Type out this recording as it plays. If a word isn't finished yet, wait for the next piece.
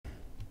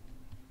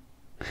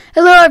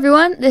Hello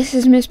everyone, this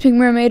is Miss Pink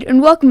Mermaid,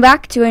 and welcome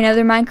back to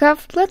another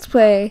Minecraft Let's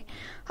Play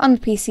on the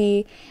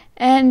PC.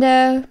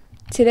 And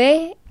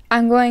today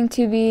I'm going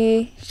to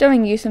be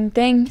showing you some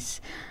things.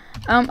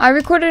 I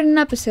recorded an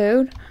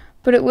episode,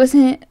 but it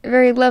wasn't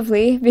very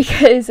lovely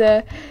because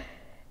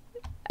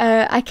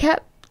I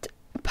kept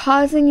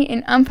pausing it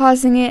and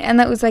unpausing it, and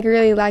that was like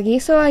really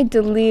laggy, so I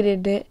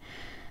deleted it.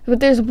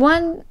 But there's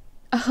one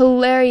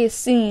hilarious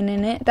scene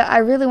in it that I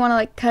really want to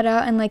like cut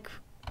out and like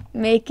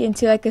make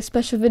into like a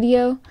special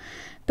video,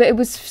 but it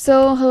was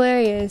so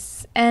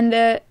hilarious. And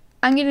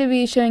I'm going to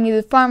be showing you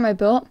the farm I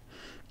built,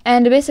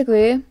 and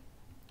basically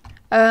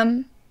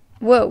whoa,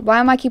 why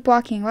am I keep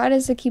walking? Why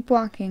does it keep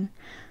walking?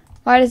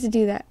 Why does it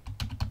do that?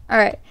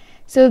 Alright,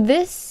 so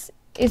this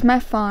is my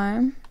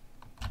farm,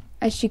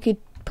 as you could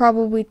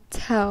probably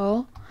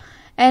tell.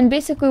 And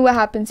basically what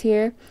happens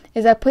here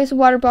is I place a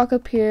water block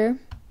up here,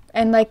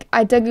 and like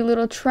I dug a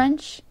little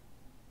trench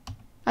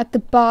at the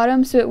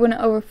bottom so it wouldn't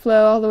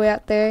overflow all the way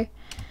out there.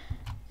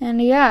 And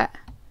yeah,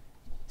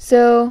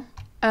 so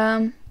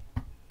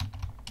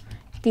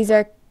these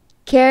are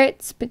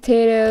carrots,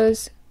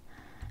 potatoes,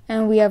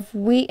 and we have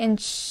wheat and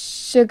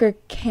sugar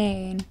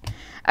cane.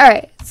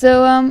 Alright,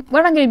 so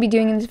what I'm going to be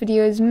doing in this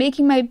video is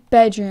making my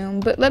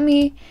bedroom, but let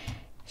me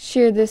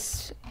share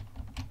this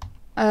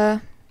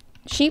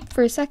sheep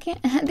for a second.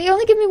 They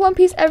only give me one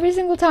piece every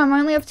single time. I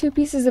only have 2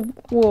 pieces of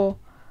wool.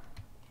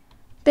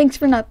 Thanks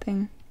for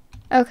nothing.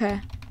 Okay.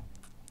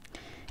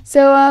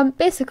 So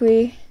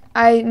basically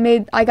I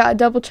got a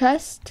double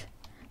chest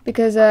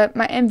because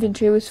my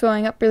inventory was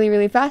filling up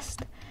really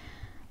fast.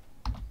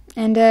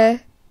 And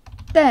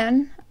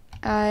then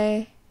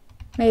I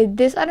made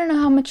this. I don't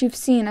know how much you've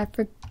seen, I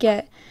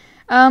forget.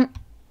 A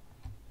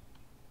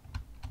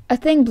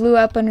thing blew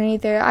up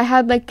underneath there. I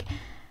had like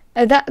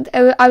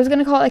I was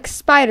gonna call it like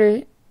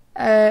spider,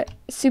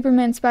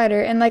 Superman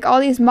spider, and like all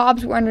these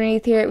mobs were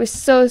underneath here. It was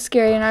so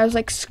scary, and I was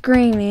like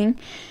screaming.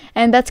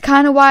 And that's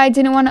kind of why I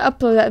didn't want to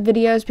upload that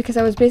video, is because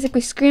I was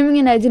basically screaming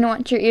and I didn't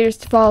want your ears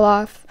to fall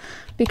off,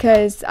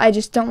 because I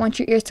just don't want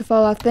your ears to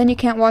fall off. Then you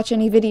can't watch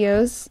any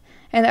videos,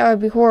 and that would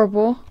be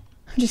horrible.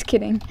 I'm just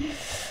kidding.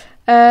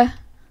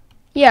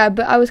 Yeah,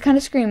 but I was kind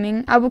of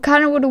screaming. I would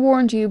kind of would have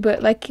warned you,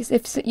 but like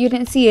if you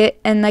didn't see it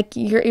and like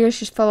your ears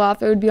just fell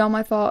off, it would be all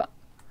my fault.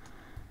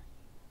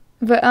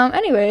 But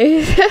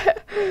anyways,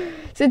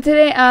 so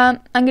today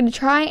I'm gonna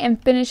try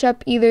and finish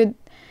up either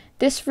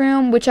this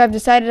room, which I've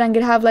decided I'm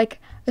gonna have like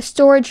a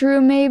storage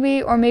room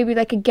maybe, or maybe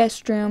like a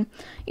guest room.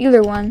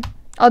 Either one.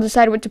 I'll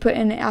decide what to put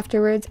in it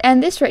afterwards.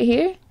 And this right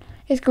here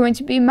is going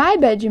to be my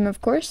bedroom,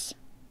 of course.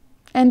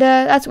 And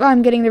that's why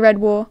I'm getting the red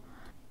wool.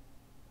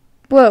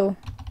 Whoa,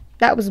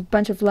 that was a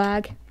bunch of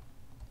lag.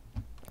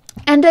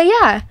 And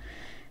yeah,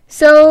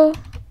 so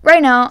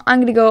right now I'm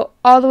gonna go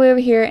all the way over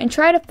here and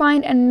try to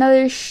find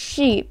another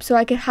sheep so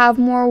I could have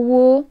more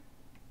wool.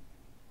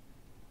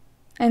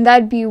 And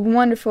that'd be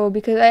wonderful,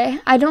 because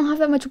I don't have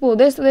that much wool.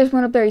 There's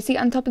one up there. You see,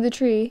 on top of the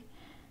tree.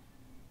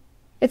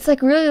 It's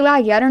like really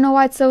laggy. I don't know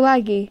why it's so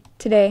laggy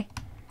today.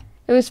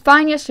 It was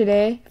fine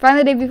yesterday, fine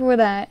the day before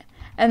that,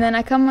 and then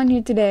I come on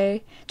here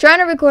today trying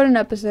to record an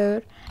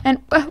episode.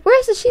 And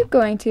where's the sheep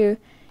going to?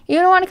 You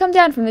don't want to come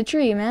down from the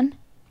tree, man.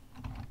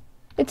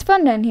 It's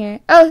fun down here.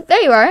 Oh,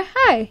 there you are.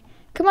 Hi.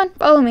 Come on,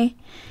 follow me.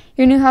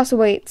 Your new house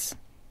awaits.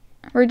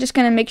 We're just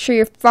gonna make sure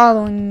you're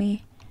following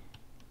me.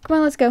 Come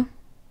on, let's go.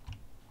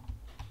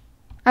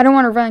 I don't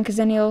want to run, because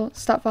then you'll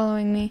stop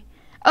following me.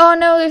 Oh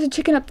no, there's a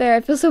chicken up there.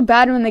 I feel so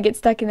bad when they get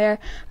stuck in there.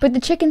 But the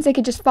chickens, they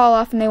could just fall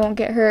off and they won't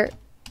get hurt,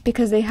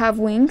 because they have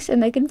wings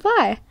and they can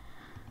fly.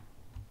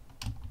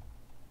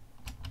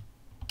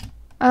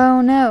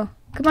 Oh no.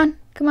 Come on,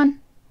 come on.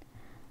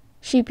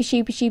 Sheepy,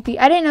 sheepy, sheepy.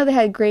 I didn't know they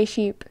had gray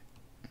sheep.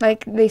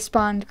 Like, they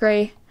spawned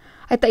gray.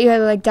 I thought you had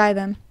to, like, dye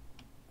them.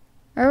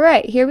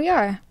 Alright, here we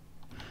are.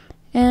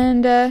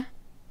 And,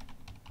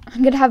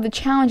 I'm gonna have the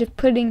challenge of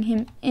putting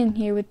him in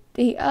here with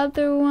the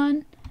other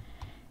one.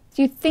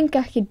 Do you think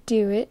I could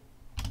do it?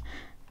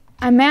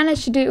 I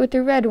managed to do it with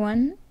the red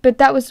one, but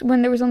that was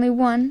when there was only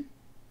one.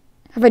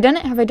 Have I done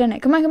it? Have I done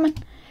it? Come on, come on.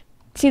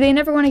 See, they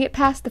never want to get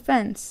past the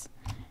fence.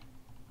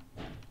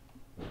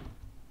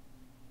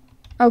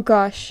 Oh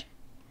gosh.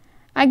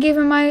 I gave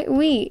him my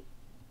wheat.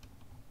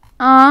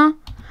 I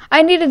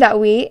needed that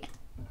wheat.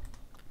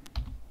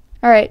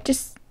 Alright,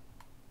 just...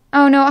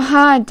 Oh no,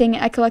 aha, dang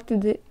it, I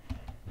collected it.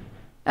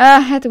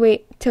 I have to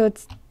wait till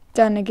it's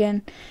done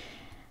again.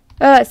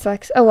 Oh, that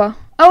sucks. Oh well.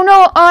 Oh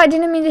no! Oh, I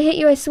didn't mean to hit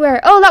you, I swear.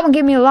 Oh, that one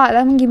gave me a lot.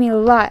 That one gave me a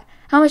lot.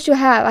 How much do I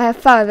have? I have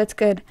 5. That's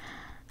good.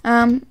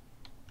 Why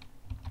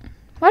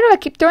do I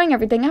keep throwing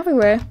everything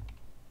everywhere?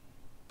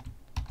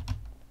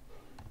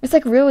 It's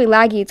like really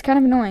laggy. It's kind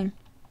of annoying.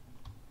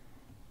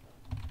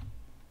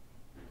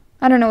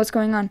 I don't know what's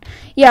going on.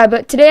 Yeah,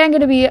 but today I'm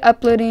going to be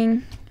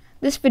uploading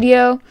this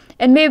video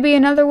and maybe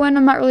another one.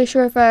 I'm not really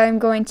sure if I'm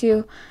going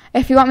to.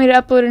 If you want me to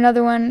upload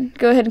another one,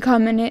 go ahead and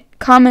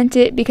comment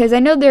it, because I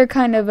know they're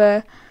kind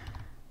of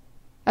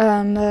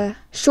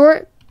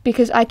short,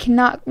 because I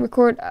cannot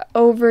record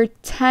over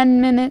 10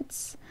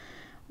 minutes,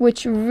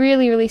 which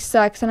really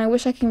sucks, and I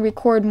wish I can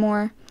record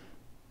more.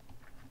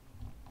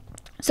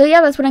 So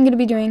yeah, that's what I'm going to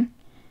be doing.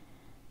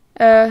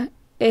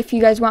 If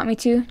you guys want me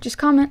to, just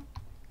comment.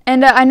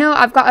 And I know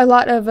I've got a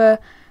lot of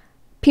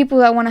people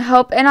that want to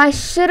help, and I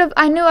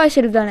knew I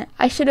should have done it.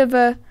 I should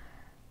have,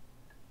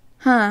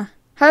 how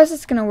is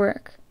this going to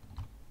work?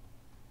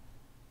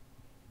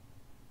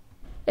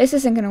 This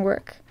isn't going to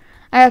work.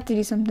 I have to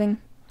do something.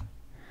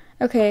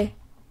 Okay,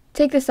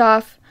 take this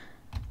off,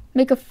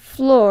 make a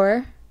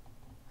floor.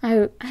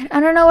 I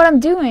don't know what I'm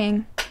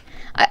doing.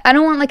 I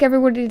don't want like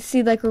everybody to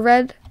see like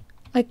red,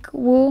 like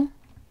wool.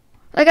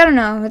 Like, I don't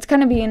know, it's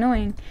gonna be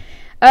annoying.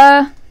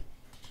 Let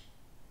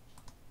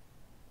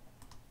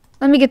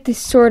me get this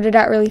sorted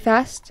out really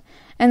fast,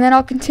 and then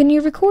I'll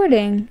continue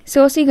recording.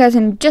 So I'll see you guys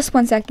in just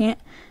 1 second.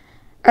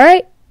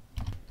 Alright,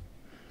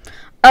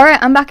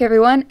 I'm back,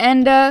 everyone,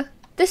 and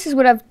this is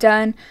what I've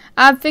done.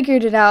 I've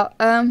figured it out.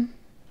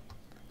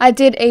 I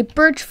did a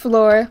birch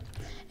floor,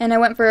 and I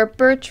went for a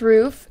birch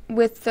roof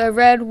with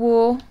red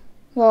wool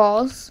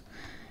walls,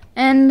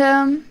 and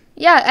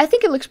yeah, I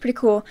think it looks pretty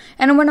cool.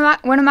 And what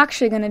I'm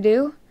actually gonna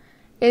do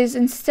is,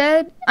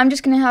 instead, I'm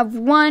just gonna have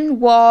one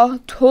wall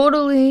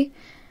totally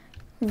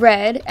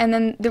red, and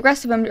then the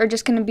rest of them are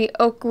just gonna be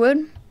oak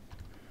wood.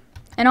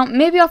 And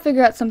maybe I'll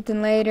figure out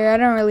something later. I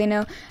don't really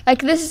know.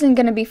 Like, this isn't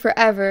gonna be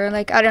forever.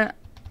 Like, I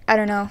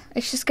don't know.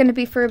 It's just gonna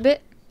be for a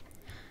bit.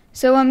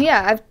 So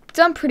yeah, I've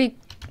done pretty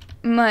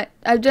much.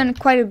 I've done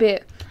quite a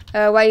bit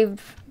while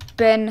you've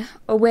been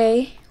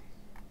away,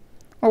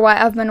 or why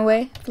I've been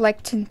away for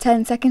like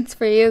 10 seconds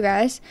for you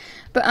guys.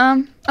 But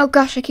oh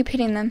gosh, I keep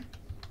hitting them.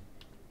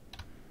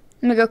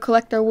 I'm gonna go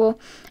collect their wool.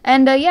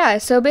 And yeah,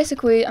 so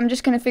basically I'm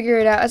just gonna figure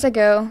it out as I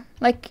go.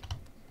 Like,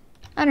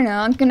 I don't know,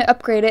 I'm gonna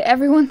upgrade it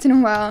every once in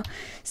a while.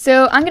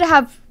 So I'm gonna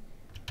have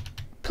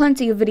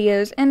plenty of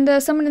videos,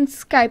 and someone in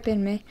Skype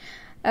in me.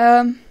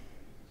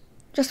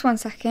 Just 1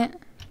 second.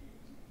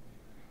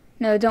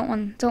 No, don't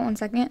 1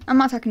 second. I'm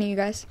not talking to you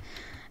guys.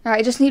 Alright,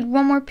 I just need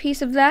one more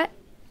piece of that.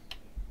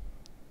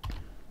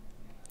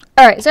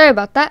 Alright, sorry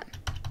about that.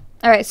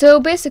 Alright, so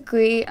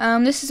basically,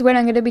 this is what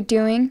I'm going to be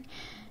doing.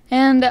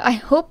 And I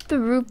hope the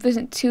roof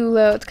isn't too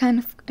low. It's kind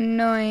of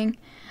annoying.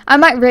 I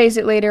might raise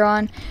it later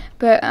on.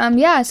 But,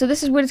 yeah, so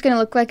this is what it's going to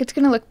look like. It's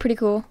going to look pretty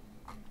cool.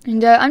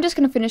 And I'm just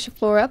going to finish the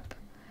floor up.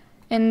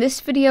 In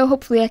this video,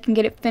 hopefully I can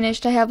get it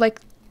finished. I have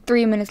like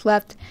 3 minutes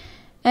left.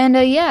 And,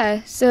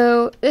 yeah,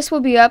 so this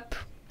will be up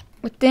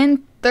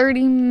within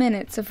 30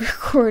 minutes of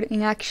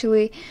recording,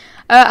 actually.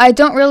 I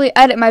don't really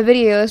edit my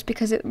videos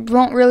because it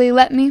won't really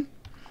let me.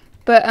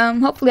 But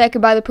hopefully I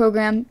could buy the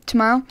program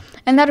tomorrow,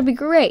 and that'll be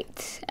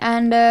great.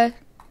 And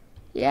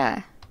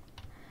yeah,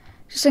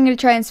 just I'm gonna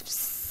try and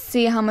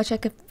see how much I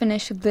could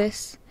finish of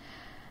this.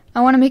 I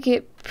want to make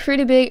it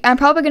pretty big. I'm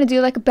probably gonna do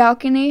like a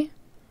balcony.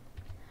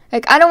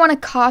 Like, I don't want to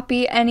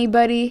copy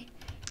anybody,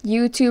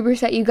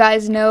 YouTubers that you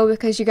guys know,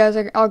 because you guys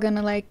are all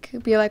gonna like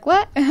be like,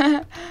 what?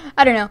 I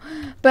don't know.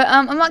 But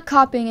I'm not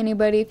copying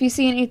anybody. If you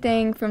see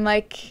anything from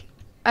like,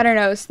 I don't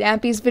know,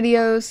 Stampy's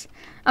videos,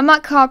 I'm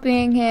not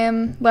copying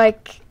him.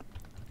 Like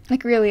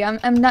really,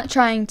 I'm not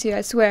trying to,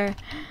 I swear.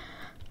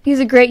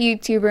 He's a great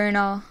YouTuber and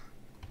all,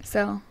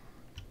 so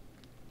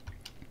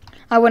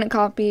I wouldn't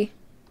copy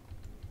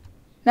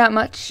that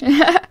much.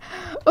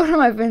 What have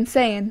I been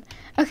saying?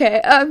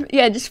 Okay,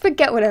 yeah, just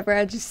forget whatever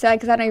I just said,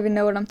 because I don't even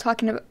know what I'm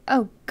talking about.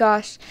 Oh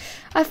gosh,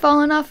 I've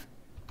fallen off.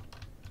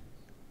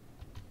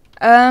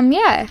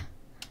 Yeah,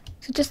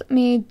 so just let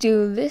me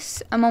do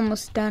this. I'm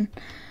almost done.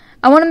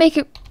 I want to make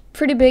it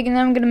pretty big, and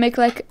then I'm gonna make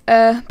like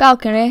a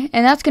balcony,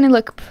 and that's gonna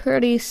look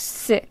pretty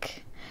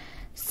sick.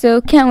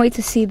 So can't wait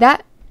to see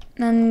that.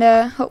 And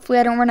hopefully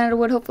I don't run out of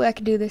wood. Hopefully I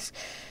can do this.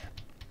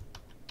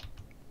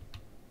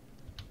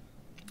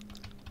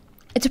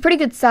 It's a pretty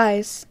good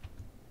size.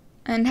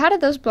 And how did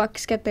those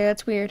blocks get there?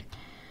 That's weird.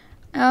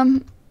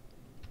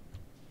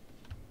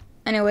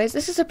 Anyways,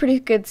 this is a pretty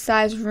good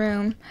size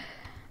room.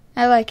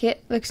 I like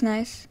it. Looks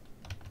nice.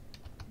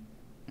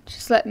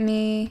 Just let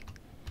me.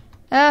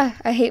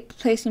 I hate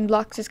placing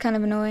blocks. It's kind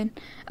of annoying.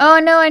 Oh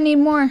no, I need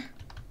more.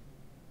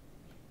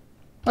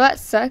 Well, that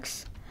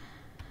sucks.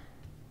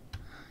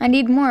 I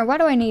need more. Why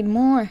do I need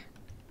more?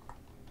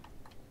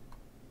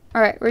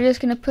 Alright, we're just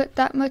gonna put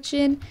that much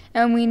in,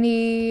 and we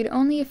need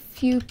only a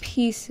few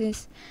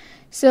pieces.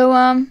 So,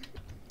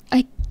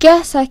 I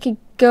guess I could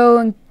go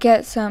and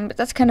get some, but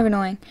that's kind of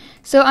annoying.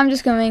 So I'm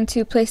just going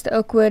to place the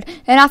oak wood,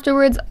 and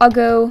afterwards I'll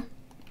go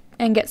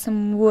and get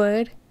some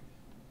wood.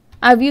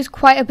 I've used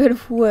quite a bit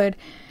of wood,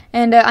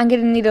 and I'm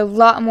going to need a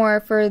lot more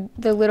for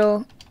the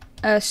little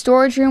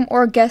storage room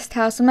or guest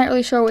house. I'm not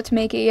really sure what to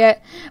make it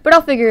yet, but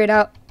I'll figure it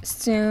out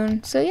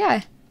soon. So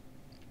yeah.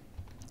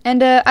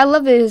 And I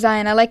love the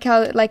design. I like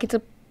how it's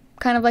a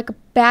kind of like a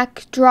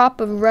backdrop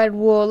of red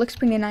wool. It looks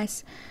pretty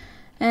nice.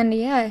 And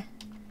yeah.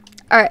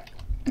 Alright.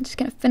 I'm just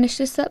going to finish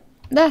this up.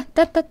 I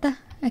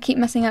keep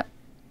messing up.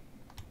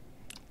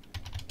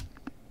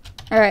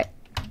 Alright.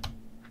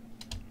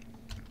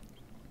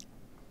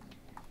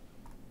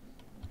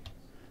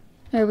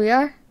 There we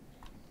are.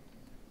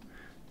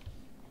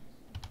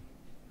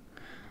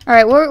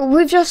 Alright,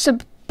 we've just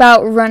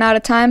about run out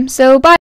of time, so bye.